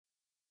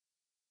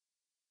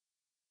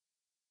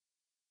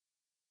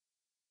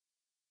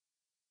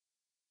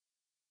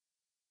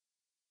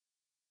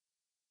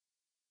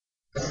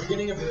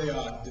beginning of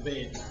the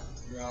debate,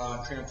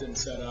 Crampton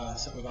said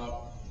something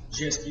about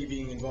GSB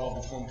being involved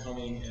with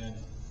homecoming and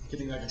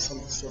getting like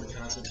some sort of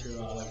concert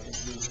to like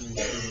introduce new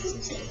students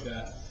and stuff like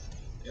that,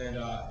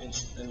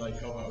 and like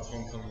help out with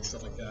homecoming and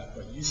stuff like that.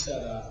 But you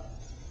said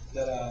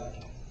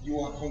that you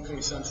want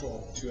Homecoming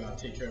Central to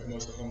take care of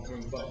most of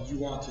homecoming, but you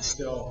want to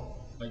still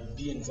like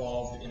be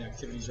involved in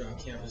activities around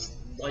campus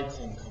like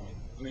homecoming.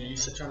 I mean, are you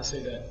trying to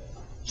say that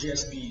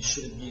GSB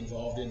shouldn't be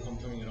involved in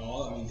homecoming at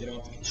all? I mean, they don't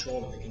have to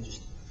control it. They can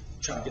just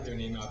try to get their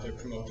name out there,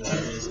 promote their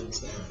ideas and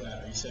stuff like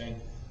that. Are you saying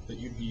that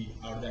you'd be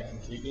out of that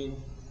completely?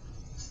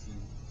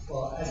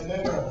 Well, as a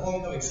member of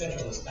Homecoming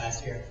Central this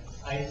past year,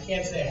 I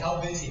can't say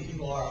how busy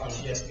people are on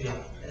GSB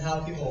and how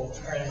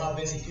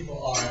busy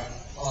people are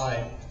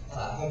on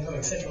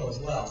Homecoming Central as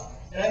well.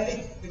 And I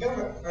think the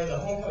government, or the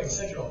Homecoming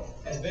Central,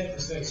 has been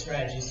pursuing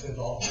strategies to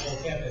involve the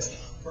whole campus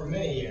for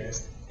many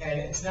years, and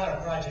it's not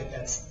a project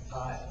that's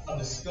of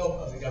the scope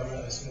of the government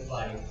of the student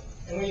body.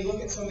 And when you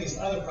look at some of these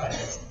other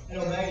projects, I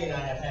know Maggie and I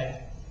have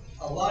had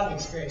a lot of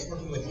experience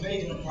working with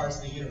many different parts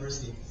of the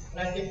university, and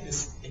I think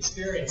this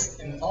experience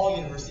in all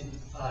university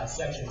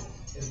sections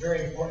is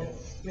very important.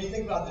 When you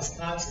think about this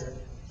concert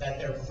that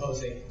they're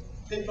proposing,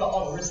 think about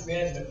all the risk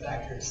management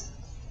factors,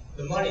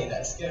 the money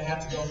that's going to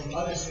have to go from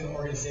other student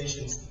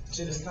organizations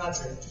to this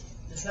concert.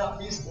 It's not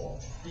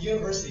feasible. The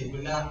university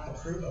would not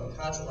approve of a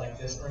concert like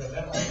this or an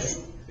event like this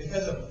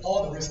because of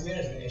all the risk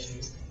management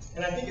issues.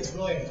 And I think it's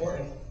really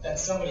important that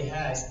somebody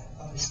has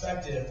a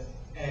perspective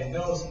and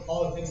knows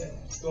all the things that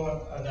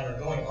are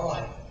going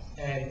on,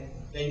 and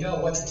they know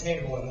what's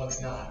attainable and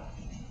what's not.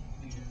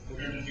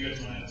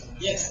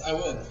 Yes, I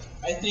would.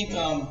 I think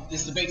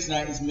this debate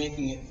tonight is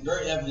making it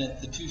very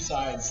evident the two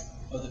sides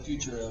of the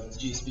future of the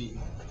GSB.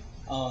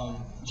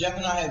 Jeff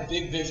and I have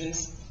big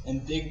visions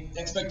and big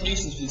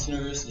expectations for this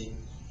university.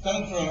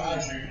 Coming from,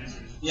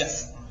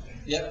 yes,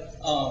 yep.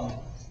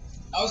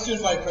 I was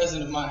student body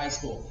president of my high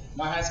school.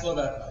 My high school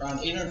had around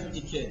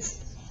 850 kids.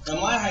 Now,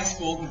 my high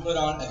school can put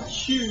on a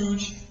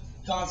huge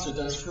concert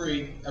that was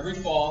free every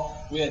fall.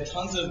 We had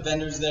tons of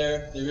vendors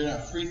there. They were giving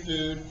out free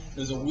food. It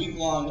was a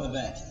week-long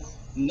event.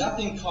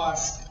 Nothing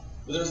cost,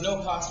 well, there was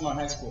no cost in my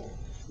high school.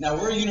 Now,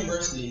 we're a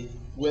university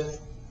with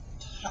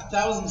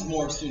thousands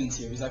more students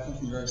here because I come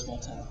from a very small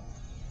town.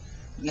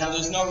 Now,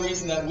 there's no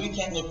reason that we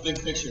can't look big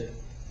picture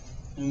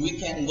and we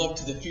can't look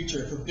to the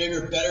future for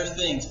bigger, better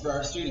things for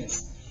our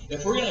students.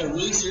 If we're going to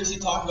really seriously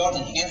talk about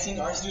enhancing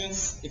our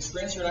students'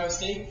 experience here at Iowa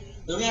State,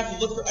 then we're going to have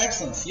to look for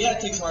excellence. Yeah,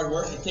 it takes hard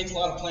work, it takes a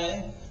lot of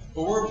planning,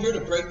 but we're here to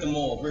break the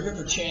mold. We're here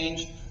for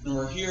change, and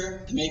we're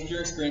here to make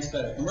your experience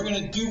better. And we're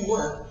going to do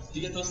work to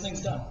get those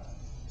things done.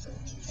 So,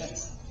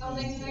 thanks. Then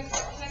can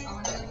I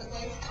comment really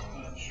quickly?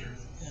 Sure.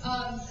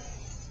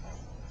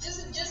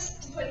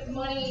 Just to put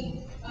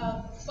money,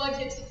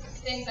 budget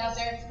things out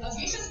there,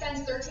 Visha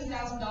spends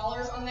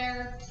 $13,000 on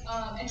their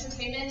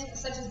entertainment,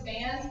 such as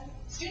band.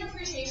 Student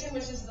appreciation,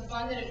 which is the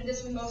fund that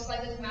this would most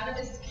likely come out of,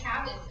 is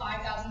capped at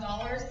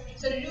 $5,000.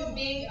 So to do a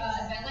big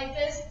event like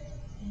this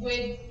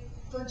would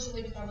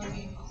virtually probably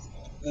be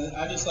impossible.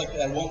 I just like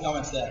to add one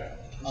comment to that.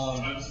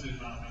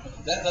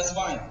 That's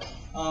fine.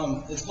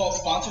 It's called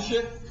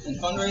sponsorship and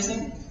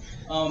fundraising.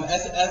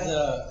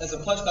 As a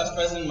pledge class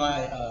president in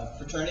my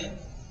fraternity,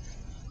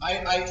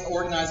 I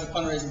organized a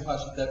fundraising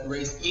project that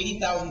raised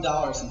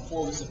 $80,000 in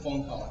 4 weeks of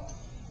phone calling.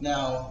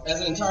 Now, as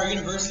an entire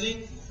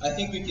university, I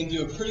think we can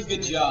do a pretty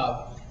good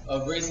job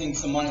of raising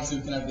some money so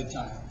we can have a good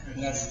time.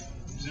 And that's